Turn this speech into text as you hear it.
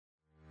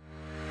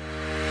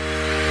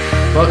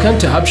Welcome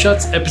to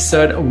HubShot's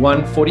episode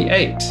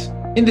 148.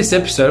 In this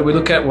episode, we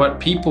look at what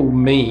people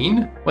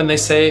mean when they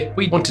say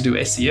we want to do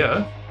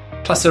SEO,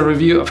 plus a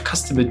review of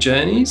customer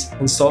journeys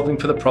and solving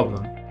for the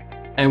problem.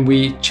 And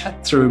we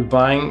chat through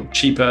buying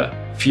cheaper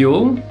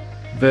fuel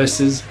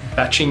versus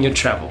batching your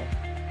travel.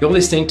 You're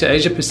listening to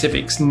Asia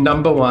Pacific's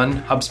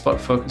 #1 HubSpot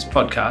focused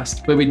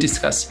podcast, where we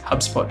discuss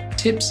HubSpot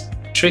tips,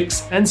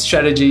 tricks, and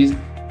strategies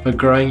for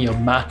growing your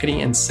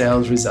marketing and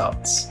sales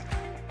results.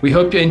 We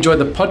hope you enjoy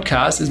the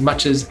podcast as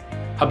much as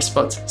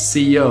HubSpot's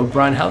CEO,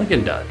 Brian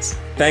Halligan, does.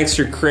 Thanks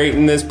for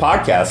creating this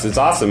podcast. It's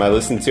awesome. I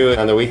listen to it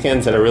on the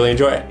weekends and I really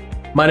enjoy it.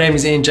 My name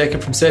is Ian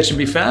Jacob from Search and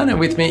Be Found, and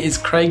with me is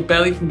Craig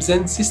Bailey from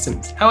Zen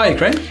Systems. How are you,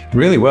 Craig?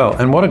 Really well.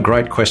 And what a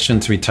great question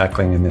to be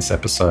tackling in this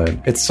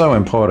episode. It's so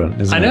important,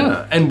 isn't it? I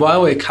know. And why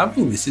we're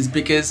covering this is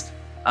because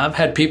I've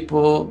had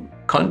people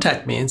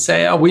contact me and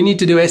say, oh, we need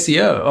to do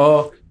SEO,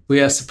 or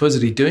we are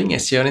supposedly doing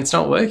SEO and it's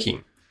not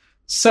working.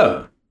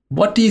 So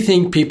what do you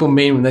think people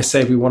mean when they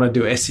say we want to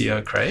do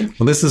SEO, Craig?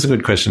 Well, this is a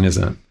good question,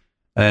 isn't it?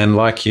 And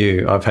like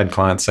you, I've had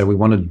clients say we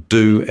want to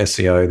do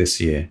SEO this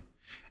year.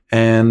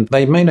 And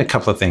they mean a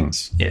couple of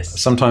things. Yes.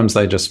 Sometimes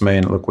they just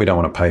mean, look, we don't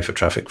want to pay for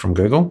traffic from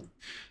Google.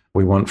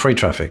 We want free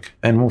traffic.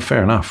 And well,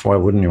 fair enough. Why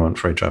wouldn't you want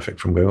free traffic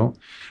from Google?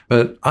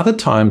 But other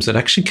times it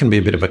actually can be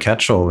a bit of a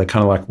catch-all. They're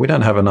kind of like, we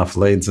don't have enough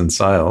leads and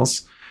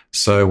sales,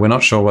 so we're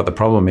not sure what the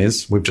problem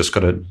is. We've just got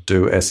to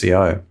do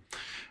SEO.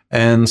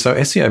 And so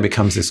SEO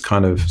becomes this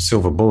kind of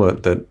silver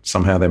bullet that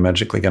somehow they're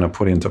magically going to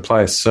put into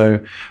place.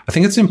 So I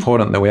think it's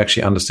important that we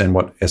actually understand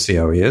what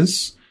SEO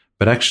is,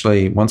 but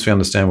actually once we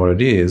understand what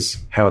it is,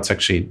 how it's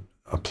actually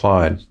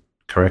applied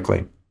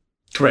correctly.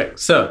 Correct.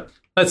 So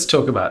let's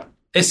talk about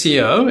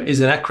SEO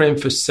is an acronym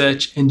for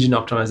Search Engine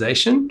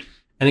Optimization,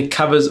 and it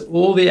covers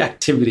all the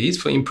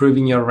activities for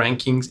improving your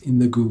rankings in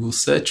the Google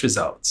search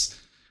results.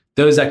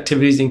 Those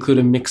activities include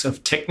a mix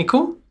of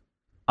technical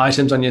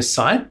items on your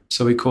site.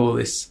 So we call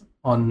this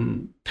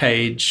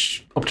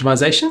on-page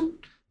optimization,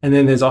 and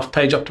then there's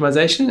off-page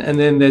optimization, and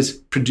then there's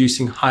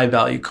producing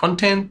high-value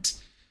content,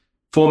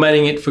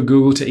 formatting it for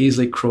Google to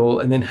easily crawl,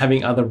 and then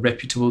having other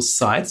reputable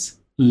sites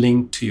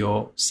linked to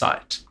your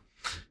site.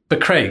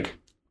 But Craig,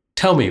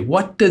 tell me,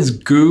 what does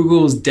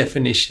Google's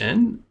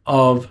definition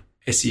of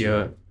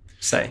SEO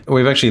say?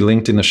 We've actually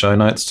linked in the show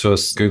notes to a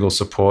Google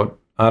support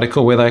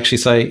article where they actually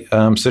say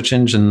search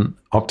engine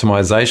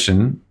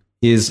optimization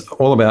is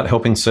all about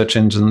helping search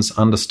engines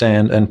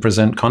understand and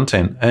present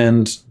content.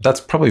 And that's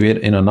probably it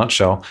in a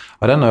nutshell.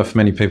 I don't know if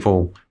many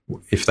people,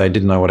 if they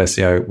didn't know what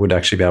SEO, would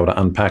actually be able to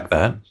unpack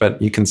that,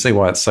 but you can see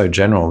why it's so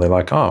general. They're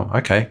like, oh,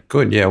 okay,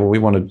 good. Yeah, well, we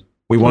want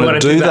to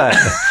do that.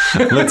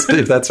 Let's do,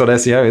 if that's what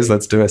SEO is,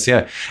 let's do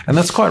SEO. And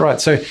that's quite right.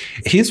 So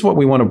here's what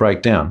we want to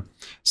break down.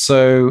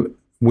 So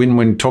when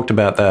we talked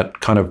about that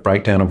kind of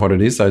breakdown of what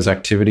it is, those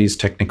activities,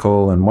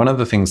 technical, and one of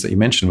the things that you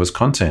mentioned was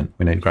content.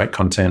 We need great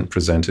content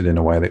presented in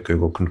a way that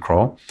Google can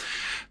crawl.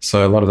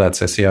 So a lot of that's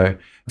SEO.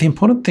 The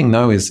important thing,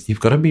 though, is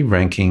you've got to be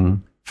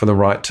ranking for the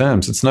right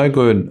terms. It's no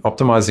good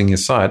optimizing your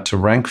site to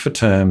rank for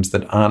terms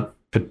that aren't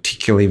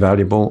particularly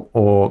valuable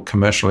or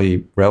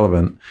commercially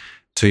relevant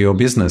to your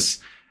business.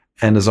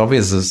 And as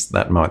obvious as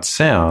that might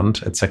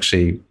sound,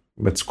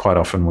 it's quite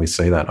often we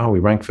see that, we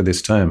rank for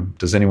this term.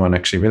 Does anyone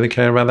actually really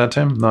care about that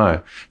term?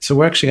 No. So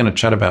we're actually going to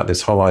chat about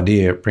this whole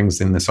idea. It brings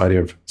in this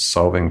idea of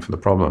solving for the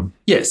problem.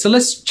 Yeah, so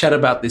let's chat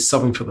about this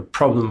solving for the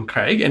problem,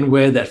 Craig, and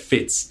where that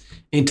fits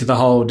into the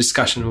whole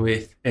discussion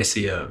with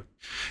SEO.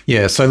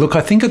 Yeah, so look,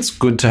 I think it's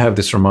good to have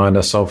this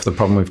reminder, solve the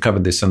problem. We've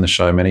covered this in the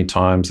show many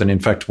times. And in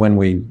fact, when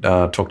we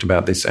talked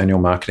about this annual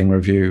marketing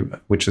review,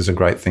 which is a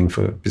great thing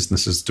for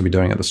businesses to be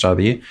doing at the start of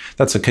the year,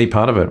 that's a key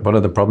part of it. What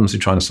are the problems you're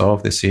trying to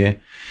solve this year?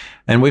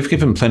 And we've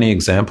given plenty of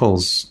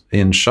examples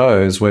in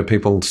shows where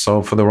people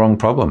solve for the wrong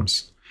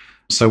problems.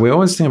 So we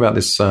always think about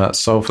this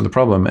solve for the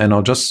problem. And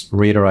I'll just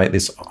reiterate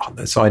this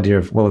idea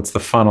of, well, it's the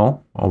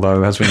funnel,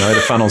 although as we know,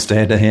 the funnel's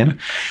dead to him.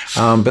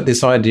 But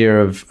this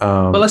idea of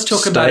well, let's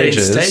talk about it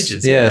in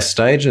stages. Yeah,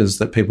 stages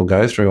that people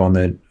go through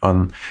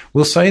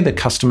we'll say the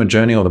customer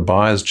journey or the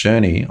buyer's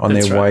journey on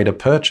their way to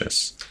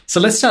purchase. So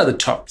let's start at the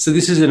top. So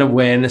this is an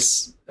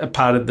awareness, a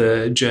part of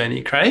the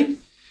journey, Craig.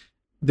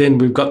 Then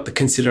we've got the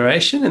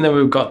consideration, and then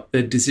we've got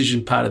the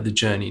decision part of the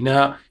journey.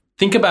 Now,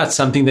 think about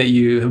something that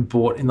you have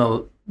bought in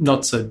the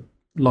not so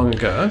long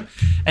ago,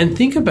 and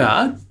think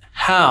about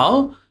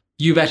how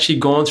you've actually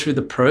gone through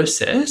the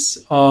process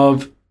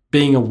of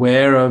being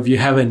aware of you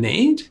have a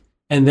need,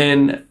 and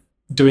then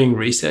doing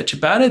research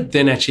about it,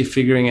 then actually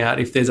figuring out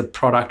if there's a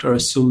product or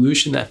a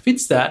solution that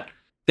fits that,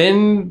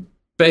 then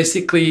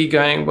basically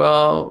going,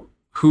 well,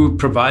 who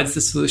provides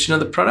the solution or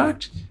the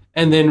product?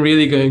 And then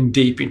really going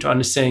deep into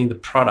understanding the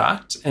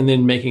product and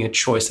then making a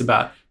choice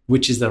about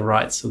which is the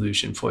right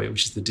solution for you,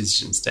 which is the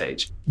decision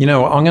stage. You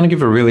know, I'm going to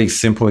give a really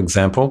simple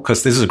example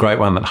because this is a great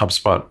one that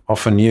HubSpot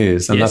often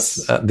use, and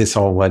that's this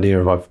whole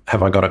idea of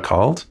have I got a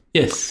cold?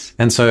 Yes.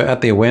 And so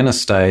at the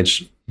awareness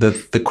stage,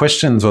 the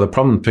questions or the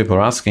problem people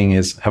are asking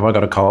is, have I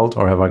got a cold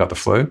or have I got the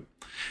flu?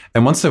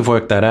 And once they've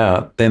worked that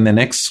out, then the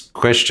next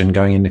question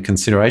going into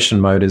consideration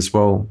mode is,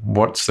 well,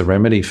 what's the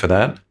remedy for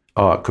that?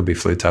 it could be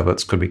flu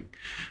tablets, could be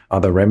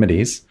other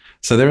remedies.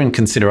 So they're in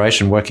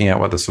consideration, working out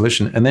what the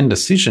solution, and then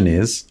decision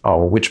is,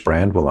 which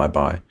brand will I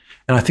buy?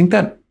 And I think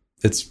that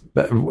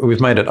we've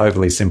made it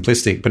overly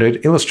simplistic, but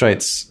it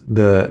illustrates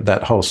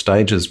that whole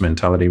stages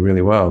mentality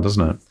really well,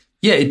 doesn't it?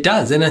 Yeah, it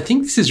does. And I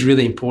think this is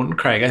really important,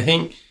 Craig. I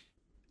think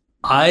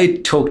I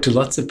talk to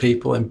lots of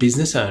people and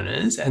business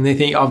owners, and they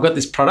think, I've got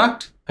this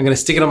product, I'm going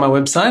to stick it on my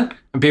website,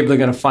 and people are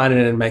going to find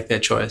it and make their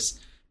choice.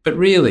 But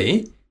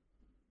really,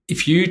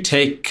 if you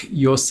take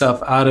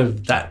yourself out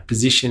of that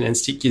position and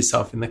stick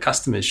yourself in the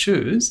customer's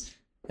shoes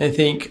and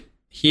think,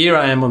 here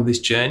I am on this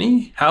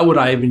journey, how would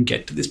I even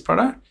get to this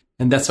product?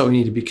 And that's what we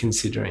need to be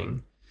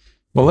considering.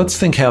 Well, let's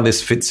think how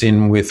this fits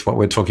in with what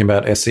we're talking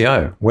about,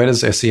 SEO. Where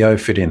does SEO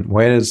fit in?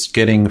 Where does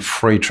getting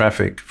free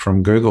traffic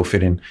from Google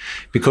fit in?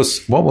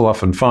 Because what we'll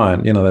often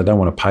find, they don't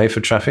want to pay for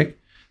traffic.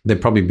 They're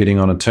probably bidding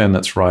on a term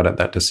that's right at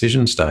that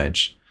decision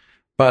stage.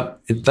 But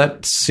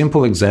that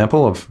simple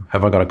example of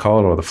have I got a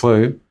cold or the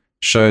flu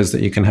shows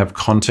that you can have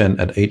content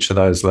at each of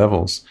those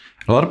levels.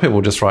 A lot of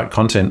people just write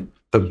content,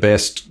 the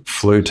best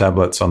flu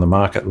tablets on the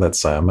market, let's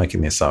say. I'm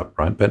making this up,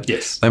 right? But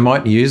yes, they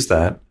might use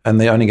that and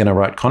they're only going to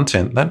write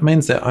content. That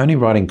means they're only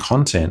writing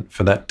content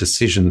for that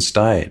decision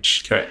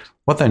stage. Correct.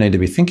 What they need to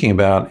be thinking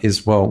about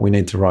is, we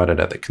need to write it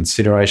at the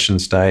consideration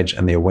stage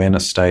and the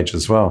awareness stage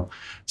as well.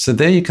 So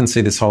there you can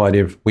see this whole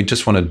idea of we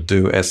just want to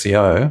do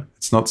SEO.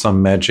 It's not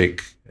some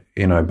magic,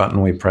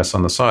 button we press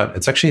on the site.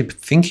 It's actually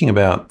thinking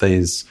about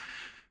these,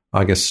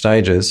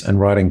 stages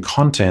and writing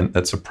content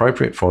that's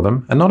appropriate for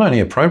them. And not only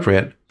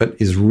appropriate, but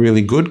is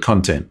really good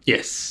content.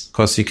 Yes.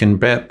 Because you can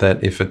bet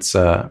that if it's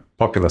a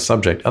popular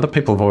subject, other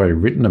people have already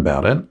written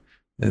about it.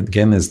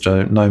 Again, there's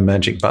no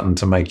magic button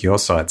to make your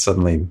site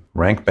suddenly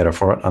rank better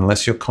for it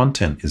unless your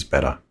content is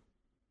better.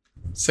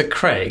 So,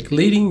 Craig,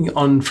 leading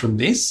on from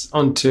this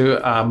onto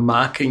our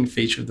marketing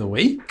feature of the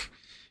week,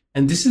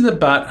 and this is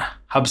about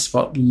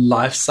HubSpot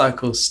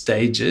lifecycle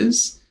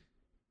stages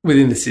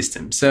within the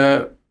system.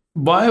 So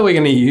why are we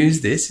going to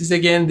use this is,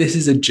 again, this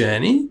is a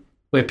journey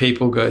where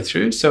people go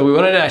through. So we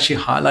wanted to actually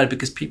highlight it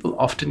because people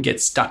often get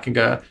stuck and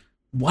go,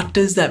 what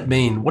does that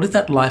mean? What does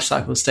that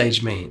lifecycle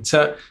stage mean?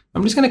 So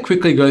I'm just going to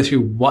quickly go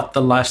through what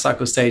the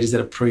lifecycle stages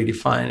that are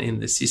predefined in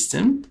the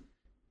system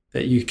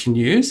that you can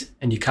use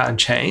and you can't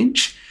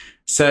change.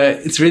 So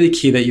it's really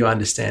key that you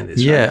understand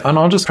this. Yeah, right? And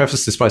I'll just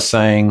preface this by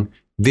saying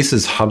this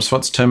is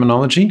HubSpot's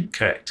terminology.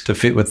 Correct. To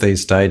fit with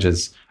these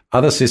stages.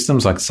 Other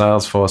systems like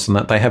Salesforce and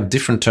that, they have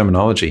different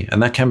terminology,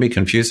 and that can be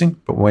confusing,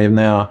 but we're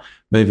now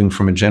moving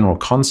from a general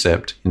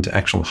concept into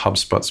actual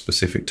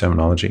HubSpot-specific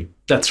terminology.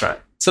 That's right.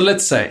 So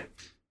let's say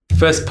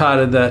first part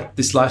of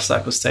this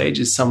lifecycle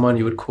stage is someone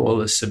you would call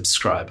a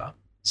subscriber.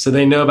 So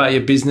they know about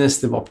your business,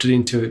 they've opted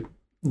into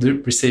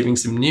receiving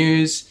some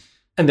news,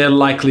 and they're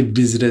likely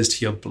visitors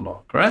to your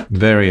blog, right?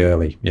 Very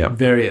early, yeah.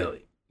 Very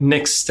early.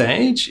 Next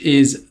stage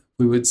is,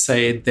 we would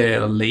say,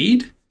 they're a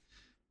lead.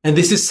 And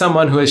this is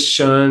someone who has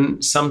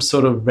shown some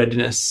sort of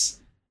readiness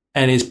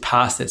and is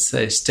past that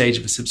stage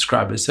of a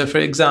subscriber. So, for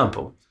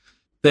example,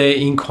 they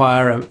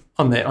inquire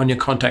on your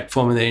contact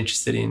form and they're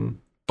interested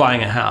in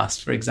buying a house,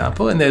 for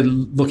example, and they're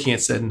looking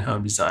at certain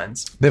home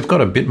designs. They've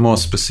got a bit more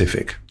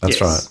specific. That's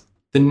yes. right.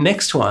 The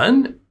next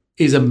one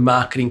is a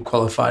marketing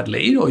qualified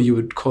lead, or you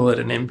would call it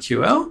an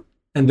MQL.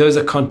 And those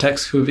are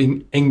contacts who have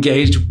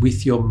engaged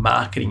with your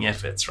marketing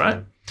efforts,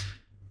 right?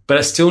 But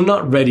are still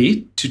not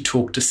ready to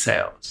talk to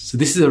sales. So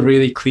this is a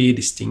really clear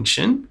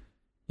distinction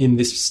in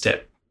this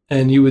step.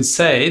 And you would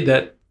say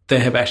that they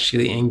have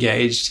actually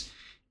engaged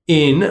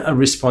in a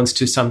response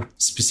to some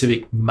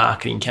specific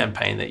marketing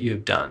campaign that you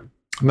have done.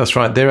 That's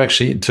right. They're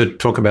actually, to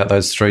talk about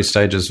those three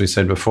stages we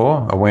said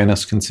before,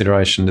 awareness,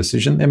 consideration,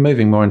 decision, they're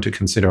moving more into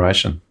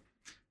consideration.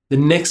 The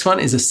next one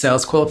is a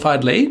sales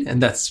qualified lead,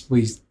 and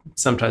we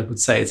sometimes would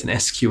say it's an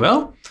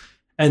SQL.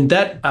 And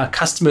that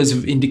customers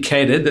have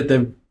indicated that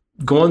they've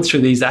gone through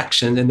these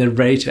actions and they're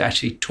ready to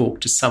actually talk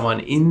to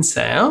someone in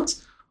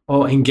sales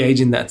or engage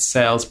in that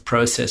sales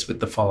process with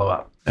the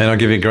follow-up. And I'll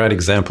give you a great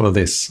example of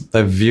this.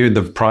 They've viewed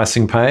the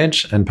pricing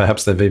page and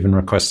perhaps they've even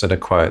requested a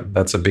quote.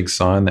 That's a big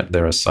sign that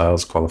they're a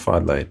sales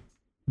qualified lead.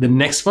 The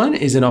next one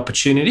is an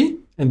opportunity,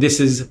 and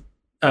this is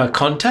a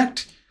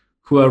contact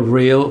who are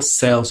real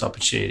sales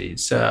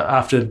opportunities. So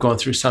after they've gone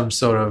through some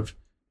sort of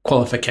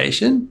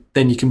qualification,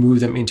 then you can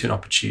move them into an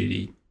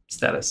opportunity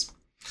status.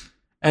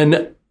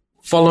 And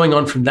following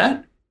on from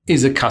that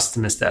is a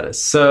customer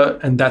status. So,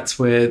 and that's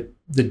where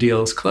the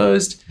deal is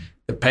closed,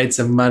 they've paid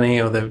some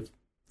money, or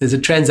there's a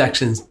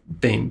transaction's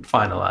been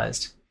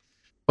finalized.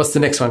 What's the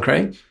next one,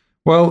 Craig?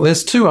 Well,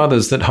 there's two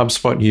others that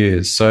HubSpot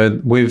use. So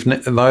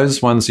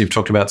those ones you've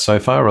talked about so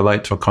far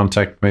relate to a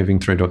contact moving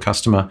through to a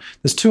customer.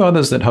 There's two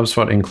others that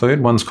HubSpot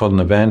include. One's called an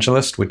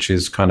evangelist, which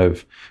is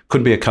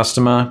could be a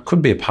customer,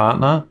 could be a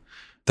partner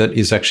that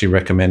is actually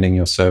recommending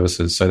your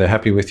services. So they're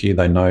happy with you,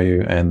 they know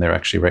you, and they're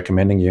actually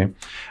recommending you.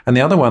 And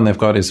the other one they've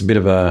got is a bit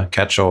of a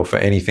catch-all for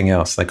anything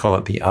else. They call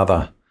it the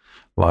other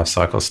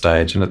lifecycle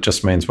stage. And it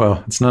just means,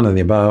 it's none of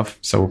the above,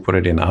 so we'll put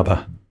it in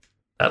other.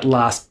 That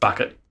last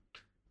bucket.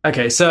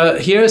 Okay, so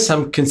here are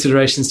some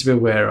considerations to be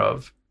aware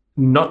of.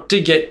 not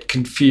to get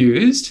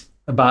confused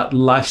about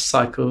life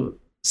cycle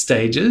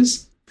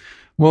stages.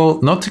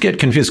 Well, not to get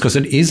confused, because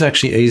it is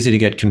actually easy to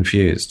get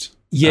confused.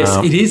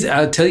 Yes, it is.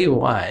 I'll tell you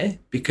why.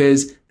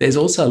 Because there's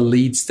also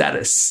lead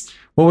status.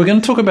 Well, we're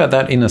going to talk about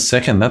that in a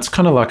second. That's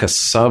kind of like a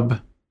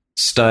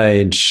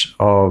sub-stage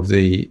of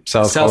the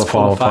sales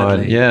qualified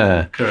lead.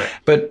 Yeah. Correct.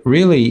 But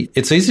really,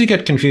 it's easy to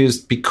get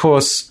confused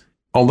because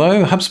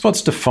although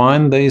HubSpot's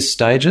defined these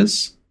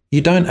stages,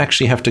 you don't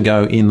actually have to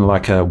go in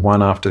like a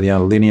one after the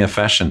other linear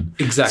fashion.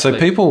 Exactly. So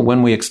people,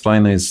 when we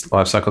explain these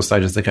life cycle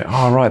stages, they go,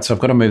 oh, right, so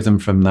I've got to move them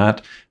from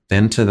that,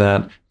 then to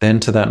that, then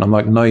to that. And I'm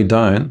like, no, you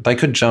don't. They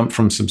could jump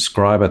from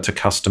subscriber to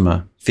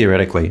customer,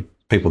 theoretically.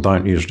 People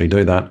don't usually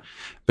do that.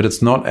 But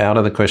it's not out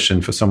of the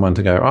question for someone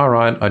to go, all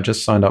right, I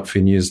just signed up for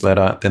your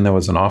newsletter, then there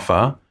was an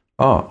offer.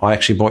 Oh, I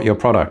actually bought your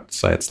product.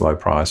 Say it's low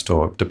priced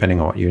or depending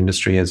on what your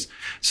industry is.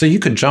 So you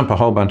could jump a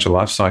whole bunch of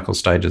life cycle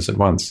stages at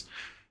once.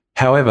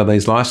 However,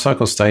 these life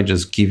cycle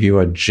stages give you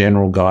a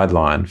general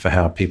guideline for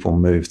how people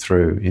move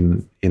through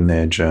in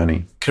their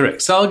journey.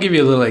 Correct. So I'll give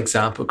you a little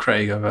example,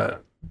 Craig, of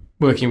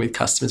working with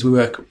customers. We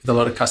work with a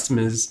lot of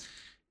customers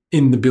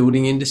in the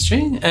building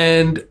industry,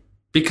 and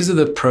because of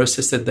the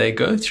process that they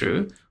go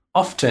through,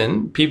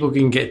 often people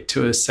can get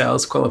to a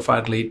sales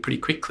qualified lead pretty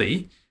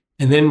quickly.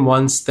 And then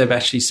once they've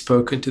actually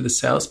spoken to the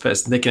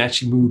salesperson, they can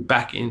actually move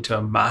back into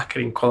a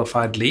marketing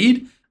qualified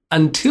lead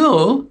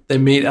until they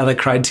meet other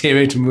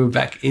criteria to move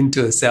back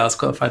into a sales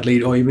qualified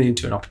lead or even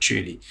into an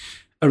opportunity.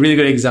 A really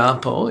good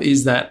example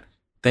is that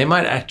they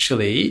might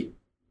actually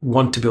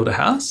want to build a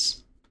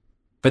house,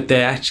 but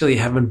they actually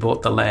haven't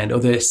bought the land or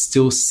they're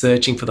still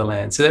searching for the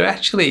land. So they're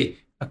actually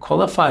a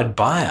qualified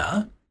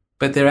buyer,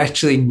 but they're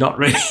actually not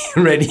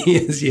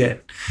ready as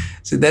yet.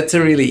 So that's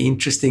a really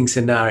interesting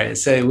scenario.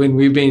 So when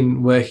we've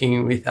been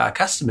working with our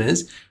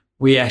customers,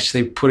 we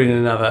actually put in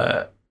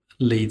another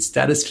lead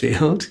status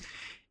field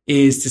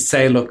is to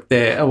say, look,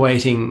 they're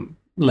awaiting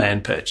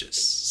land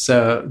purchase.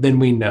 So then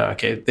we know,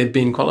 okay, they've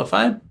been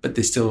qualified, but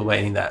they're still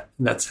awaiting that.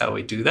 And that's how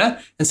we do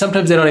that. And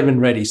sometimes they're not even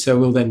ready. So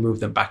we'll then move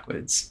them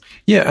backwards.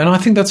 Yeah, and I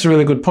think that's a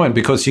really good point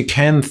because you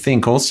can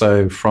think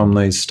also from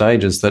these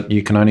stages that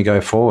you can only go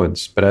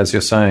forwards. But as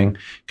you're saying,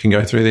 you can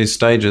go through these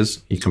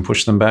stages, you can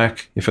push them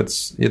back. If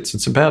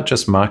it's about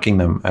just marking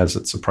them as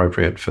it's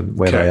appropriate for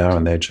where Correct. they are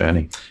in their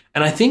journey.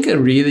 And I think a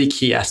really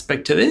key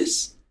aspect to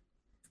this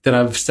that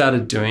I've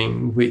started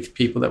doing with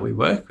people that we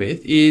work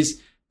with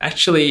is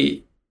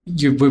actually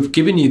we've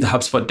given you the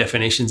HubSpot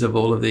definitions of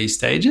all of these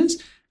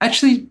stages.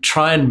 Actually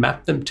try and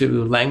map them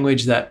to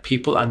language that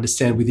people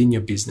understand within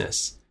your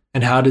business.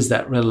 And how does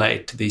that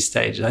relate to these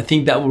stages? I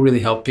think that will really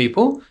help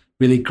people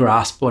really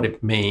grasp what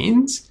it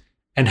means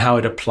and how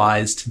it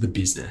applies to the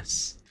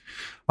business.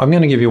 I'm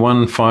going to give you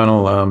one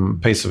final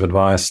piece of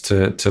advice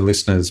to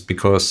listeners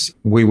because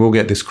we will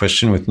get this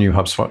question with new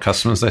HubSpot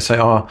customers. They say,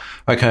 oh,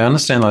 okay, I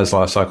understand those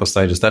life cycle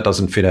stages. That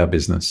doesn't fit our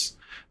business.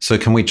 So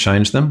can we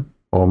change them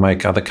or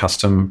make other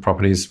custom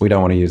properties? We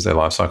don't want to use their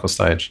life cycle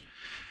stage.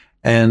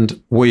 And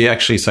we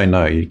actually say,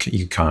 no,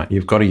 you can't.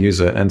 You've got to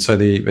use it. And so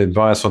the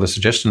advice or the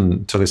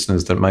suggestion to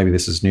listeners that maybe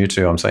this is new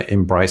to, I'm saying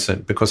embrace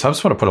it because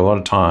HubSpot have put a lot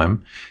of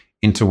time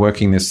into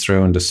working this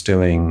through and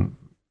distilling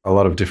a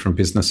lot of different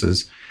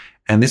businesses.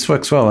 And this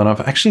works well. And I've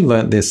actually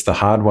learned this the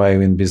hard way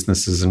in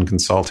businesses and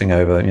consulting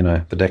over,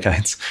 the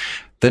decades,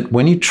 that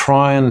when you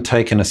try and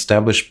take an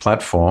established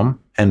platform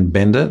and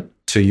bend it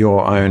to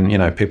your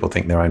own, people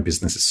think their own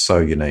business is so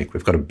unique.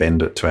 We've got to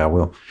bend it to our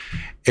will.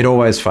 It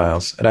always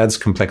fails. It adds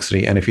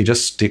complexity. And if you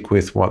just stick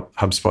with what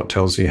HubSpot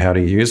tells you how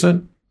to use it,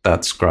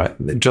 that's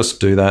great. Just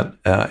do that,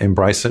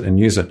 embrace it and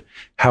use it.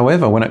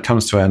 However, when it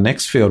comes to our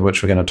next field,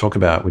 which we're going to talk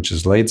about, which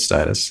is lead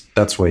status,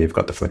 that's where you've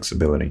got the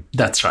flexibility.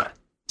 That's right.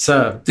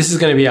 So this is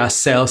going to be our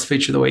sales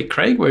feature of the week,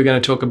 Craig. We're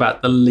going to talk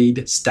about the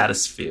lead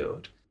status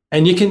field.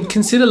 And you can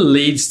consider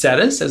lead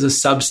status as a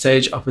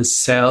substage of a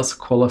sales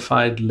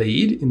qualified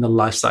lead in the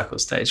lifecycle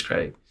stage,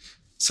 Craig.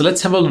 So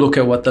let's have a look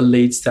at what the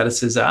lead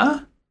statuses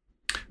are.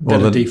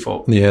 The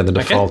default. Yeah, the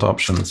default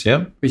options,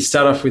 yep. We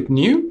start off with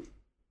new,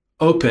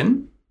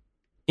 open,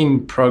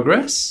 in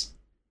progress,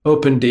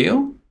 open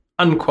deal,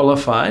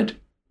 unqualified,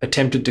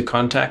 attempted to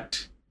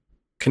contact,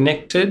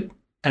 connected,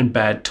 and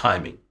bad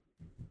timing.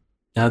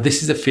 Now,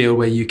 this is a field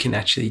where you can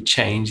actually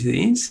change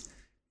these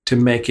to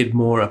make it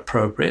more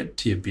appropriate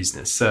to your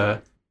business.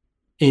 So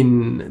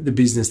in the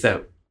business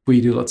that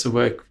we do lots of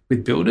work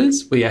with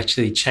builders, we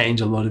actually change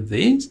a lot of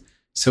these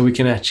so we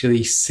can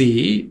actually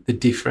see the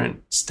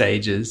different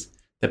stages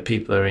that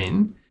people are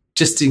in,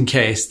 just in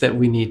case that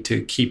we need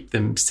to keep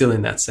them still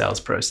in that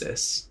sales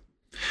process.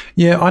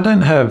 Yeah, I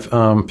don't have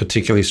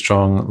particularly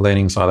strong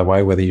leanings either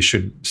way, whether you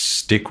should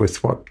stick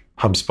with what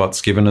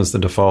HubSpot's given as the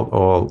default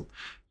or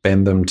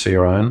bend them to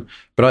your own.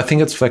 But I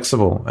think it's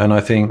flexible. And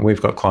I think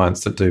we've got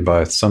clients that do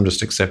both. Some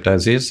just accept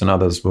as is and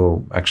others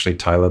will actually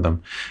tailor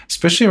them,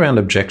 especially around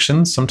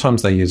objections.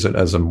 Sometimes they use it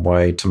as a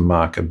way to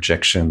mark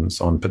objections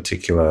on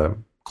particular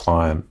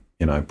client,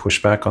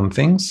 pushback on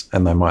things.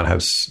 And they might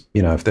have,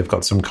 if they've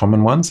got some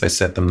common ones, they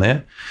set them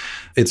there.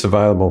 It's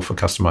available for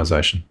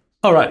customization.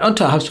 All right, on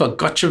to HubSpot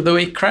Gotcha of the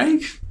Week,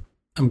 Craig.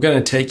 I'm going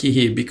to take you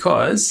here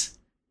because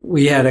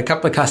we had a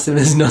couple of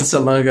customers not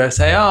so long ago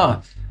say,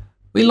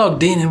 we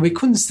logged in and we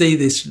couldn't see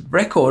this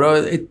record,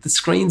 or the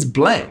screen's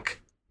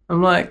blank.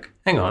 I'm like,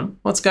 hang on,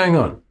 what's going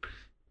on?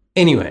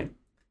 Anyway,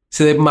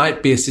 so there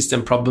might be a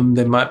system problem.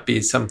 There might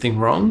be something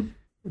wrong.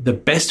 The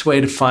best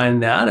way to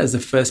find out as a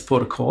first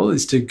port of call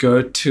is to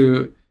go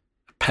to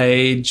a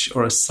page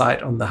or a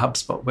site on the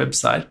HubSpot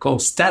website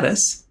called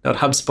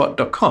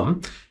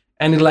status.hubspot.com,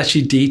 and it'll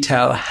actually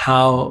detail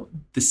how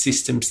the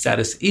system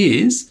status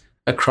is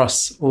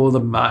across all the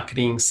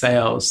marketing,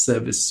 sales,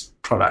 service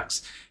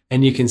products.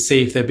 And you can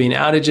see if there have been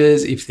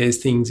outages, if there's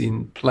things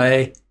in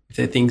play, if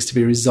there are things to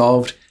be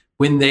resolved,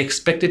 when they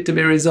expect it to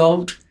be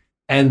resolved,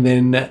 and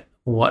then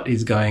what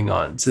is going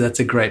on. So that's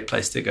a great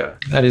place to go.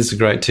 That is a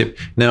great tip.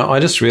 Now, I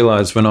just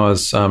realized when I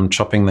was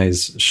chopping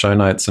these show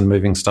notes and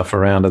moving stuff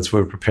around as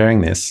we were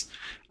preparing this,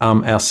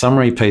 our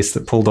summary piece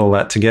that pulled all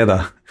that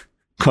together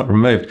got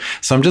removed.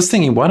 So I'm just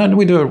thinking, why don't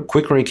we do a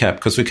quick recap?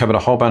 Because we covered a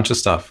whole bunch of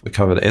stuff. We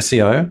covered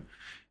SEO.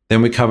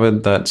 Then we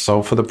covered that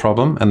solve for the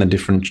problem and the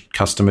different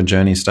customer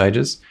journey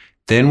stages.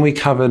 Then we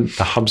covered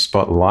the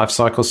HubSpot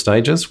lifecycle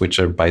stages, which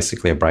are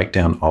basically a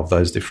breakdown of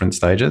those different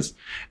stages.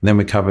 And then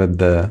we covered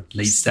the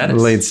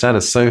lead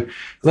status. So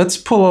let's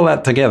pull all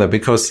that together,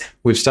 because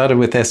we've started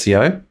with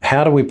SEO.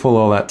 How do we pull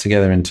all that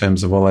together in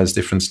terms of all those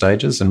different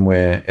stages and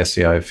where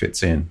SEO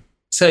fits in?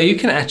 So you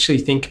can actually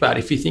think about,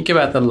 if you think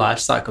about the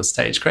lifecycle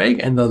stage, Craig,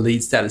 and the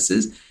lead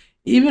statuses,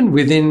 even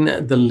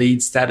within the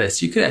lead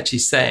status, you could actually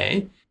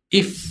say,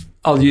 if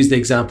I'll use the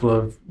example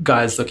of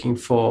guys looking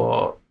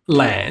for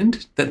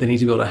land that they need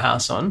to build a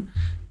house on,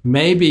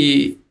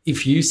 maybe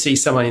if you see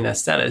someone in that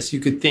status, you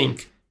could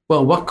think,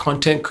 well, what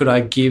content could I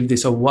give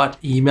this, or what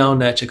email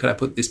nurture could I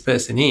put this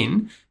person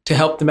in to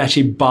help them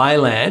actually buy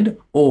land?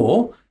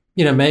 Or,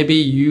 maybe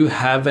you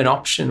have an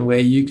option where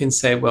you can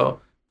say,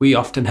 well, we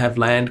often have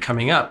land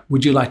coming up.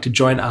 Would you like to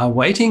join our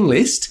waiting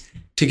list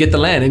to get the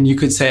land? And you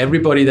could say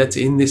everybody that's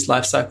in this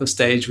life cycle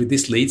stage with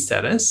this lead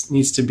status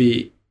needs to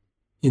be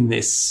in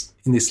this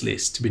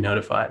list to be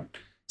notified.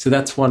 So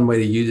that's one way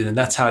to use it, and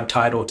that's how it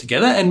tied all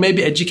together, and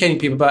maybe educating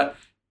people about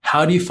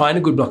how do you find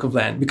a good block of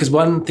land. Because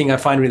one thing I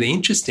find really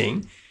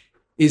interesting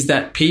is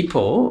that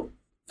people,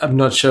 I'm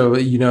not sure,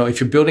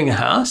 if you're building a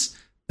house,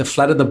 the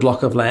flatter the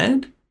block of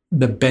land,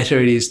 the better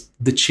it is,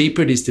 the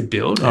cheaper it is to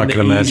build, and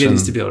the easier it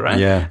is to build, right?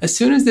 Yeah. As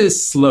soon as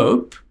there's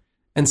slope,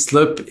 and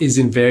slope is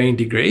in varying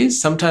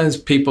degrees, sometimes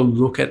people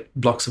look at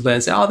blocks of land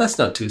and say, oh, that's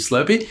not too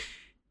slopey.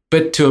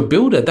 But to a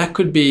builder, that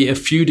could be a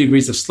few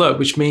degrees of slope,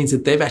 which means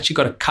that they've actually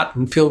got to cut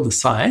and fill the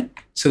site.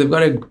 So they've got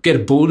to get a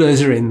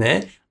bulldozer in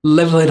there,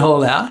 level it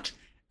all out.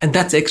 And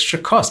that's extra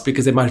cost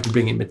because they might have to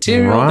bring in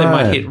material. Right. They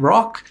might hit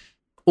rock.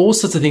 All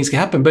sorts of things can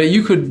happen. But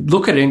you could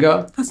look at it and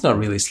go, that's not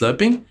really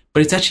sloping,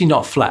 but it's actually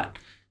not flat.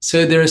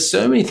 So there are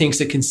so many things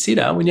to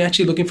consider when you're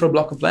actually looking for a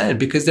block of land,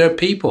 because there are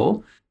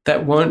people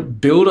that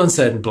won't build on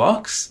certain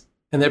blocks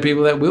and there are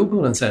people that will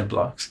build on certain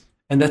blocks.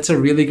 And that's a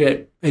really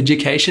great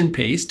education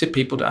piece to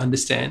people to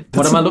understand,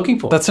 what am I looking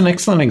for? That's an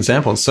excellent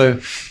example. So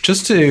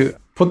just to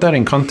put that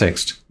in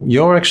context,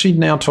 you're actually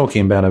now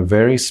talking about a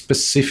very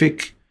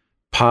specific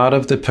part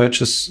of the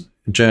purchase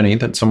journey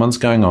that someone's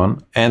going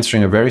on,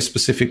 answering a very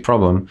specific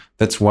problem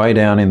that's way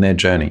down in their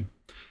journey.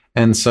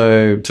 And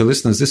so to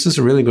listeners, this is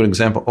a really good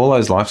example, all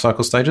those life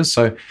cycle stages.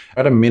 So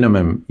at a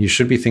minimum, you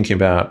should be thinking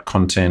about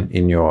content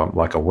in your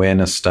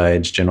awareness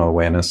stage, general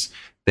awareness,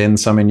 then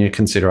some in your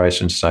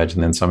consideration stage,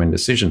 and then some in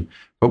decision.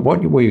 But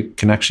what we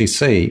can actually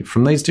see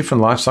from these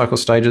different life cycle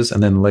stages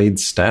and then lead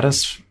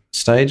status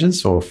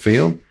stages or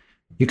field,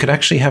 you could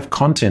actually have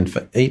content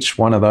for each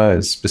one of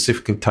those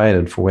specifically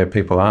tailored for where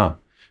people are.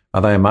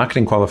 Are they a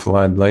marketing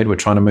qualified lead? We're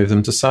trying to move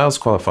them to sales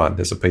qualified.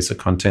 There's a piece of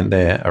content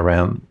there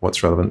around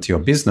what's relevant to your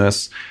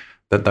business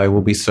that they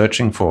will be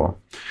searching for.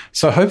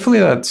 So hopefully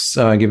that's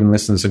given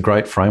listeners a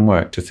great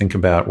framework to think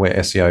about where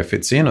SEO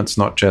fits in. It's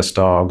not just,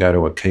 I'll go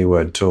to a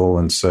keyword tool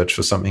and search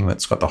for something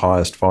that's got the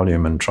highest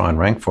volume and try and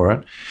rank for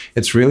it.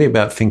 It's really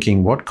about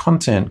thinking what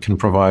content can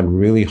provide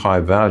really high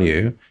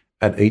value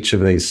at each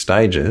of these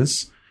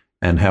stages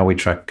and how we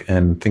track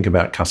and think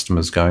about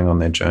customers going on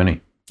their journey.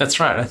 That's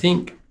right. I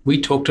think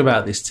we talked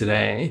about this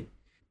today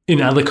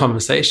in other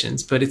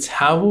conversations, but it's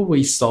how are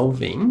we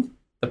solving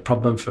the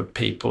problem for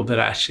people that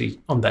are actually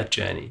on that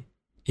journey.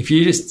 If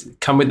you just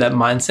come with that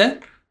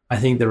mindset, I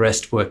think the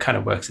rest kind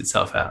of works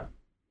itself out.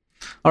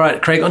 All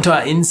right, Craig, on to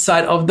our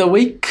insight of the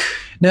week.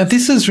 Now,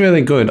 this is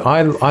really good.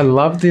 I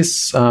love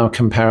this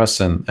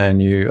comparison,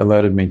 and you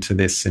alerted me to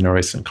this in a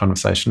recent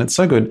conversation. It's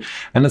so good.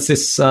 And it's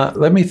this,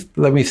 let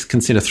me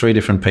consider three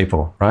different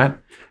people, right?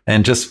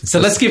 And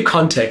let's give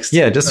context.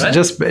 Yeah,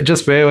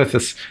 just bear with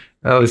us.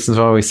 This is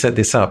why we set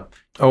this up.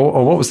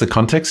 Or what was the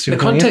context? The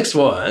context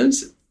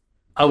was,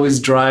 I was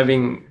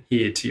driving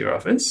here to your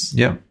office.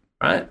 Yeah.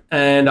 Right.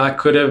 And I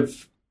could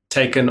have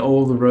taken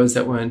all the roads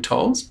that weren't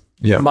tolls.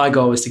 Yeah. My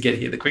goal was to get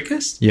here the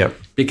quickest. Yeah.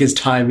 Because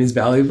time is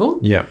valuable.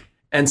 Yeah.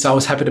 And so I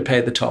was happy to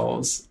pay the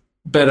tolls.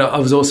 But I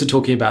was also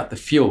talking about the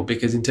fuel,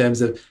 because in terms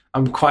of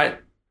I'm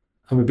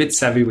a bit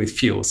savvy with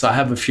fuel. So I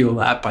have a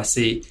fuel app. I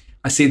see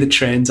I see the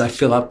trends. I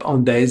fill up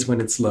on days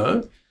when it's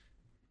low.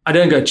 I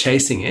don't go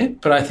chasing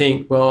it, but I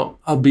think, well,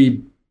 I'll be a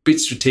bit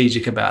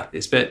strategic about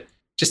this, but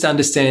just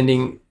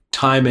understanding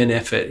time and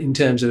effort in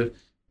terms of,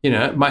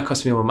 it might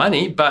cost me more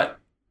money, but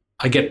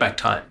I get back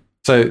time.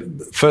 So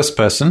first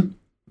person,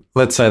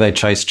 let's say they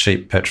chase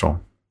cheap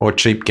petrol or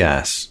cheap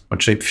gas or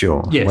cheap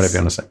fuel, Yes. whatever you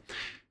want to say.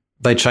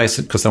 They chase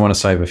it because they want to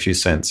save a few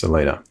cents a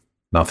litre.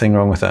 Nothing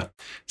wrong with that.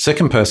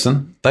 Second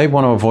person, they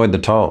want to avoid the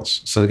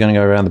tolls. So they're going to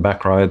go around the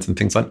back roads and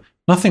things like that.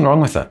 Nothing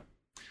wrong with that.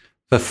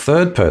 The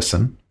third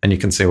person, and you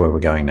can see where we're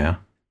going now,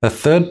 the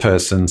third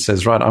person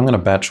says, right, I'm going to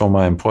batch all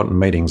my important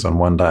meetings on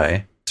one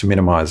day to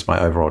minimize my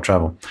overall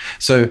travel.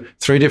 So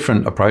 3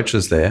 different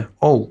approaches there,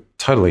 all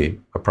totally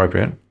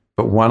appropriate,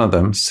 but one of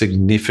them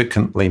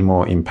significantly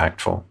more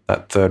impactful.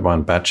 That third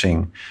one,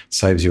 batching,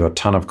 saves you a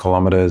ton of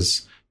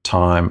kilometers,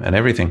 time, and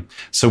everything.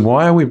 So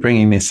why are we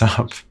bringing this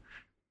up?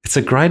 It's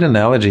a great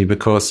analogy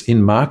because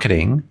in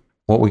marketing,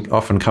 what we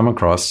often come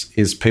across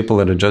is people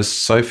that are just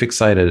so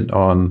fixated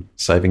on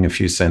saving a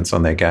few cents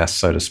on their gas,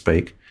 so to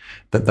speak,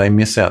 that they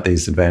miss out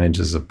these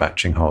advantages of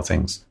batching whole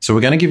things. So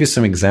we're going to give you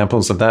some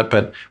examples of that,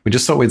 but we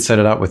just thought we'd set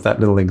it up with that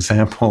little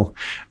example.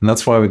 And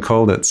that's why we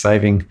called it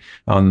saving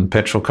on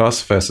petrol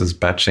costs versus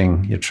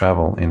batching your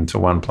travel into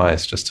one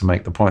place, just to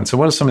make the point. So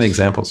what are some of the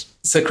examples?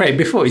 So Craig,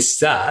 before we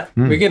start,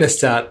 we're going to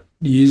start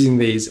using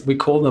these. We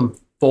call them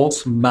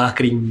false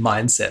marketing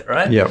mindset,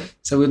 right? Yep.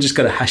 So we've just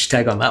got a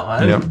hashtag on that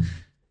one. Yep.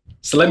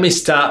 So let me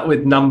start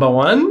with number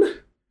 1.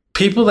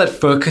 People that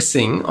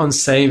focusing on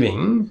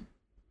saving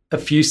a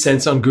few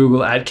cents on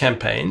Google ad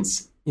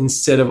campaigns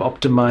instead of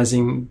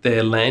optimizing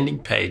their landing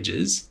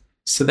pages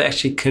so they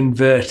actually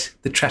convert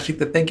the traffic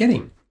that they're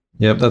getting.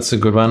 Yep, that's a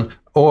good one.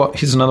 Or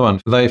here's another one.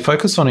 They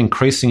focus on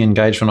increasing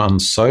engagement on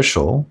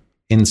social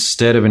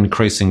instead of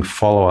increasing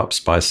follow-ups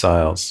by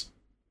sales.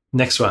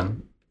 Next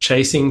one,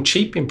 chasing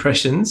cheap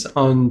impressions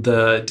on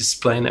the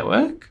display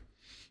network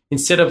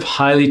instead of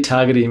highly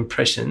targeted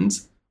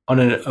impressions on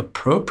an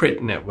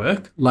appropriate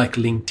network like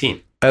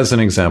LinkedIn. As an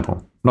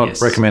example, not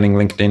Yes. recommending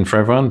LinkedIn for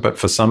everyone, but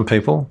for some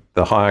people,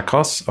 the higher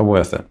costs are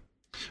worth it.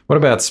 What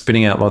about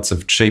spitting out lots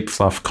of cheap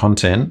fluff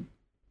content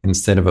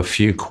instead of a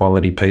few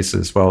quality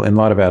pieces? Well, in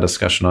light of our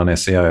discussion on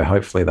SEO,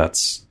 hopefully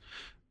that's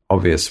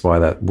obvious why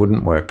that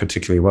wouldn't work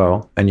particularly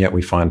well. And yet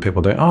we find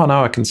people doing, oh,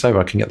 no, I can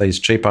get these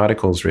cheap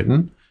articles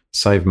written,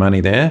 save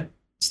money there,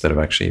 instead of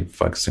actually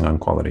focusing on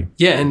quality.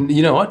 Yeah, and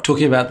you know what?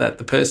 Talking about that,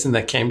 the person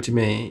that came to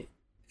me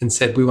and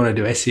said, we want to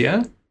do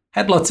SEO,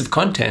 had lots of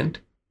content,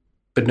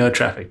 but no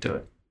traffic to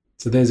it.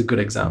 So there's a good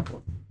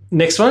example.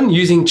 Next one,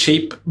 using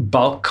cheap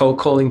bulk cold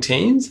calling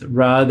teams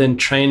rather than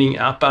training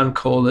outbound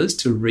callers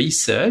to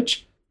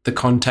research the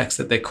contacts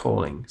that they're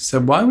calling. So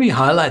why we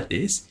highlight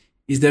this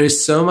is there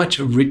is so much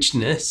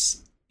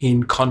richness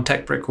in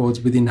contact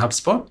records within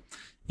HubSpot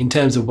in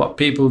terms of what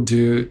people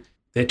do,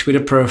 their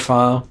Twitter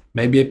profile,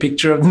 maybe a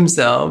picture of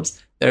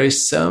themselves. There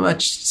is so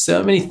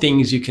many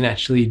things you can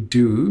actually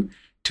do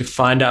to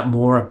find out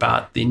more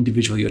about the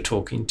individual you're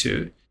talking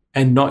to,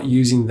 and not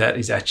using that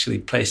is actually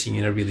placing you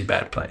in a really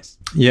bad place.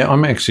 Yeah,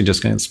 I'm actually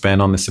just going to expand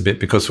on this a bit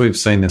because we've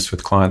seen this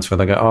with clients where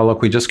they go, oh,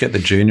 look, we just get the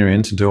junior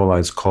in to do all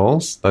those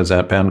calls, those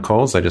outbound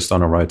calls. They're just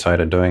on a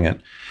rotator doing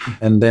it.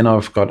 And then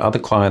I've got other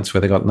clients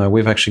where they got, no,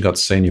 we've actually got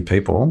senior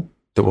people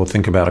that will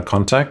think about a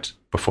contact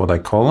before they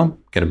call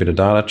them, get a bit of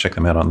data, check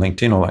them out on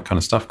LinkedIn, all that kind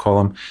of stuff,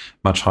 call them,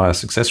 much higher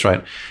success rate.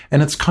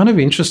 And it's kind of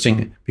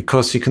interesting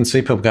because you can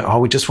see people go, oh,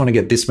 we just want to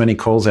get this many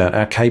calls out.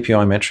 Our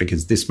KPI metric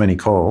is this many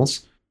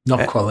calls.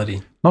 Not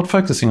quality. Not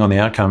focusing on the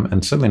outcome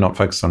and certainly not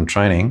focused on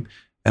training,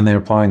 and they're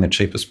applying the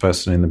cheapest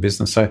person in the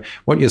business. So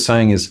what you're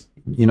saying is,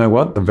 you know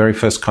what? The very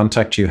first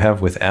contact you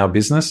have with our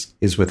business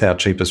is with our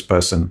cheapest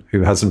person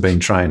who hasn't been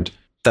trained.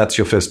 That's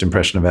your first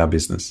impression of our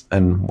business.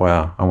 And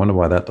wow, I wonder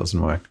why that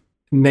doesn't work.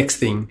 Next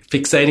thing,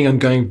 fixating on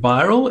going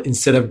viral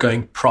instead of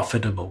going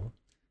profitable.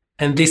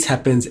 And this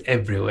happens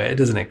everywhere,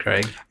 doesn't it,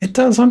 Craig? It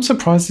does. I'm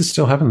surprised this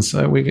still happens.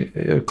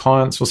 So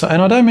clients will say,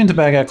 and I don't mean to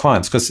bag our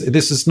clients because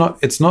this is not,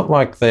 it's not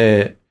like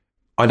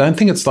I don't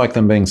think it's like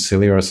them being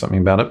silly or something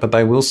about it, but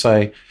they will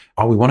say,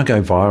 oh, we want to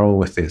go viral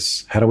with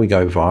this. How do we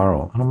go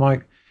viral? And I'm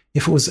like,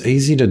 if it was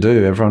easy to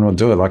do, everyone would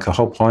do it, like the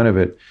whole point of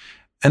it.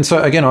 And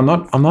so again, I'm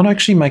not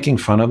actually making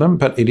fun of them,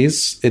 but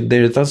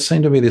there does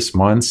seem to be this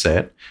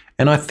mindset.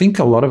 And I think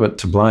a lot of it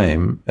to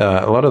blame,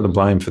 a lot of the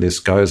blame for this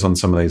goes on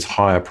some of these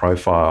higher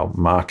profile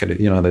marketers,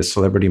 there's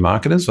celebrity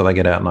marketers where they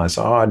get out and they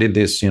say, oh, I did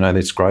this,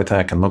 this growth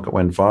hack and look, it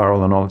went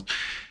viral and all.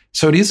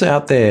 So it is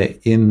out there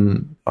out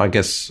in the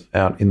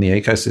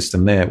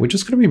ecosystem there. We're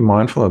just going to be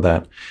mindful of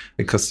that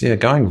because,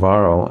 going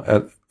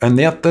viral. And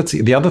that's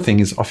the other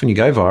thing is often you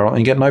go viral and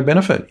you get no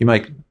benefit. You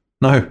make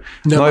no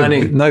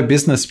money, no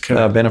business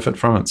benefit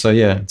from it. So,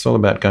 it's all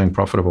about going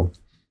profitable.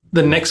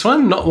 The next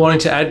one, not wanting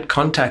to add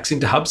contacts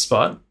into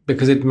HubSpot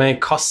because it may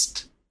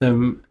cost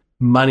them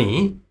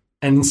money,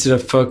 and instead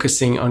of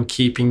focusing on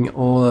keeping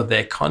all of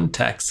their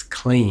contacts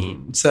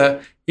clean. So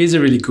here's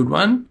a really good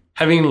one.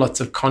 Having lots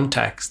of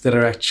contacts that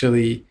are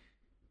actually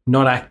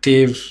not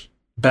active,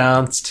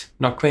 bounced,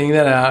 not cleaning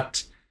that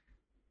out,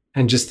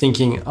 and just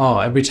thinking, oh,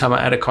 every time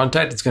I add a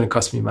contact, it's going to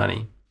cost me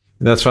money.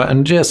 That's right.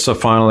 And just a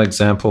final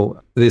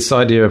example, this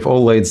idea of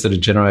all leads that are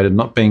generated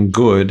not being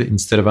good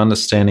instead of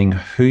understanding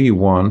who you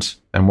want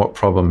and what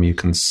problem you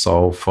can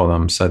solve for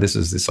them. So this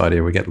is this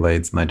idea we get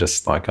leads and they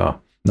just like,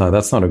 oh, no,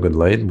 that's not a good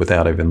lead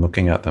without even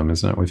looking at them,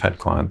 isn't it? We've had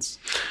clients.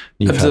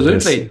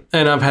 Absolutely.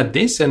 And I've had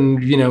this and,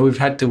 we've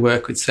had to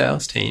work with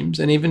sales teams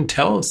and even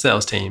tell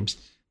sales teams.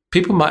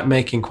 People might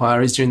make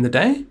inquiries during the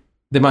day.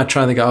 They might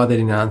try and they go, oh, they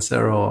didn't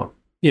answer or,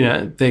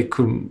 they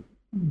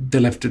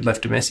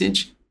left a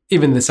message.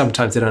 Even though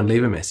sometimes they don't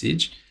leave a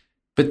message.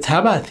 But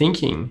how about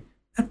thinking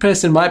that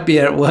person might be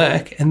at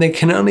work and they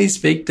can only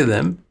speak to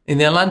them in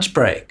their lunch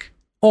break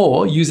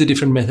or use a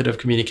different method of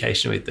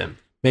communication with them.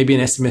 Maybe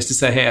an SMS to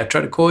say, hey, I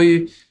tried to call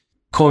you.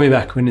 Call me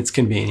back when it's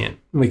convenient.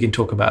 We can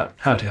talk about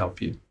how to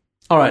help you.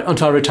 All right, on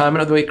to our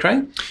retirement of the week,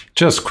 Craig.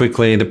 Just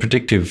quickly, the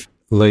predictive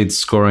lead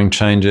scoring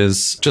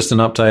changes. Just an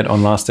update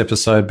on last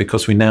episode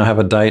because we now have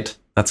a date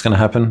that's going to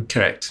happen.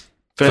 Correct.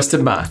 1st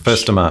of March.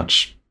 1st of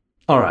March.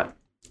 All right.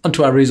 On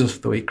to our resource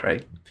of the week,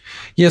 Craig.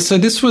 Yeah, so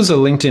this was a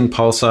LinkedIn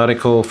Pulse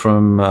article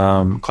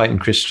from Clayton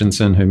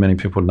Christensen, who many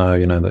people know,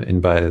 the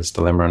Innovator's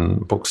Dilemma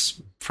and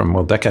books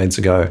from, decades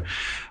ago.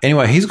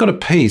 Anyway, he's got a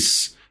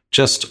piece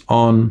just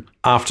on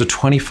after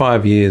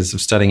 25 years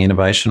of studying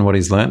innovation, what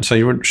he's learned. So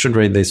you should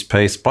read this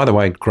piece. By the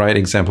way, great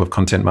example of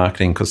content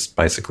marketing because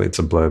basically it's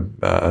a blurb,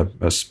 a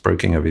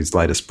spruiking of his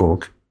latest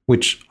book,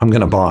 which I'm going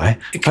to buy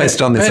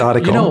based on this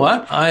article. You know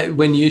what?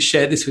 When you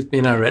shared this with me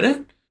and I read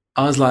it,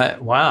 I was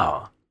like,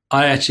 wow.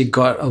 I actually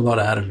got a lot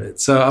out of it.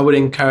 So I would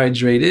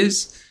encourage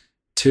readers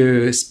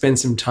to spend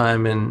some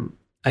time and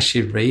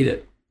actually read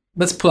it.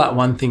 Let's pull out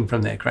one thing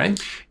from there, Craig.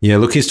 Yeah,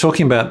 look, he's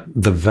talking about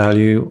the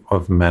value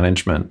of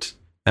management.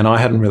 And I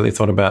hadn't really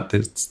thought about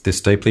this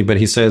deeply, but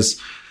he says,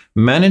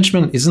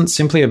 management isn't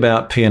simply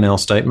about P&L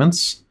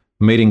statements,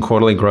 meeting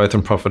quarterly growth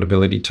and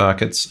profitability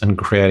targets, and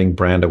creating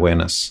brand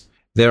awareness.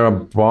 There are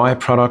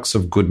byproducts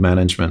of good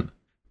management.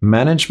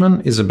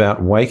 Management is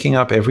about waking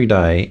up every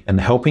day and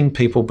helping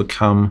people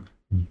become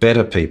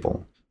better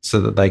people so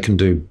that they can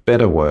do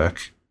better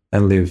work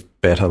and live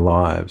better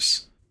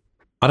lives.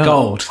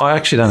 I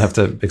actually don't have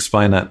to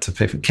explain that to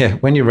people. Yeah,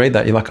 when you read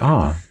that, you're like,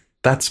 oh,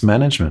 that's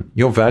management.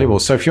 You're valuable.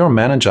 So if you're a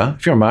manager,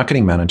 if you're a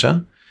marketing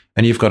manager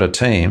and you've got a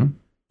team,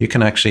 you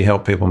can actually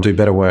help people do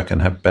better work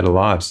and have better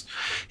lives.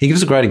 He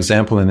gives a great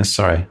example in this.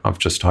 Sorry, I've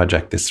just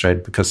hijacked this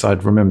thread because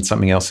I'd remembered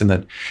something else in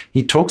that.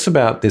 He talks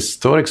about this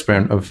thought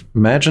experiment of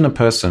imagine a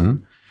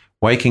person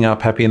waking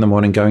up happy in the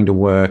morning, going to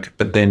work,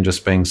 but then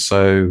just being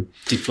so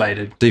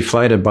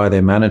deflated by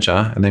their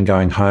manager and then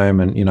going home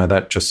and,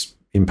 that just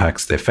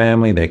impacts their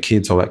family, their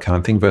kids, all that kind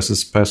of thing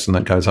versus a person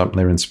that goes up and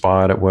they're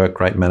inspired at work,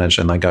 great manager,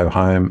 and they go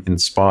home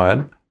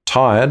inspired,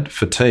 tired,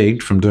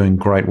 fatigued from doing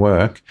great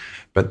work,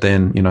 but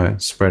then,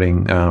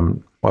 spreading,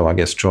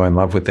 joy and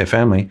love with their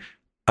family.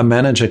 A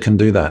manager can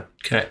do that.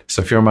 Okay.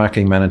 So if you're a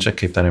marketing manager,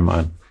 keep that in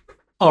mind.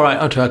 All right,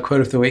 on to our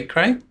quote of the week,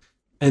 Craig.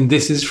 And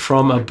this is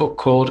from a book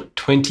called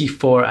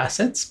 24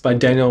 Assets by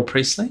Daniel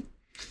Priestley.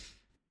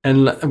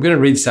 And I'm going to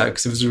read this out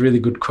because it was a really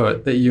good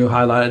quote that you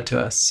highlighted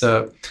to us.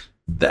 So,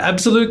 the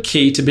absolute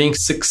key to being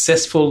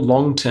successful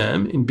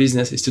long-term in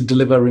business is to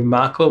deliver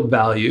remarkable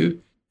value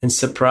and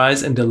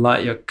surprise and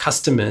delight your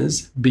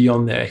customers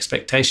beyond their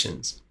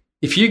expectations.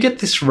 If you get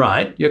this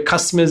right, your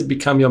customers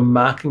become your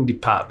marketing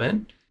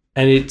department,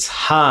 and it's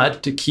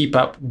hard to keep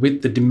up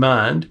with the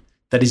demand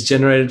that is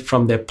generated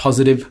from their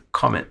positive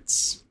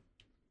comments.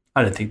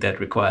 I don't think that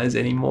requires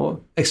any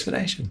more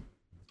explanation.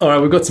 All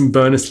right, we've got some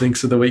bonus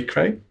links of the week,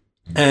 Craig.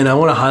 And I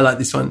want to highlight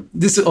this one.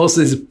 This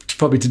also is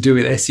probably to do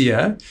with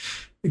SEO.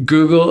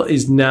 Google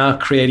is now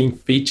creating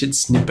featured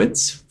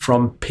snippets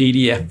from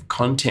PDF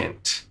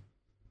content.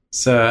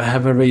 So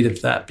have a read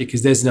of that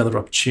because there's another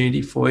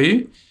opportunity for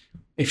you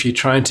if you're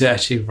trying to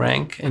actually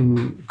rank,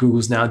 and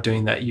Google's now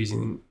doing that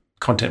using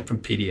content from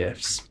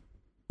PDFs.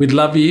 We'd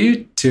love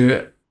you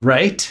to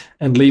rate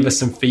and leave us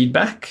some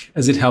feedback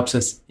as it helps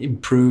us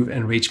improve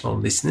and reach more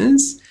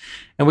listeners.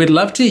 And we'd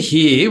love to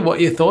hear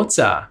what your thoughts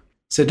are.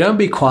 So don't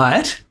be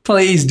quiet.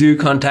 Please do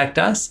contact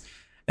us.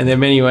 And there are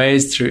many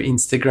ways through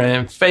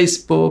Instagram,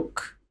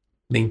 Facebook,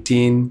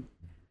 LinkedIn.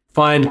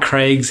 Find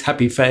Craig's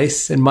happy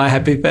face and my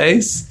happy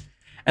face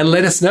and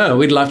let us know.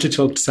 We'd love to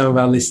talk to some of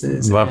our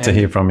listeners. Love to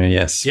hear from you,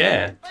 yes.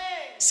 Yeah.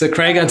 So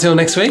Craig, until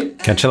next week.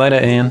 Catch you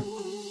later, Ian.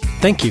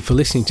 Thank you for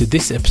listening to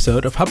this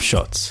episode of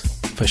HubShots.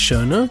 For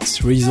show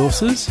notes,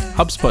 resources,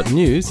 HubSpot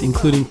news,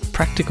 including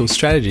practical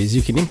strategies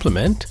you can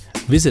implement,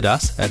 visit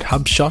us at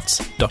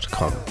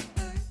hubshots.com.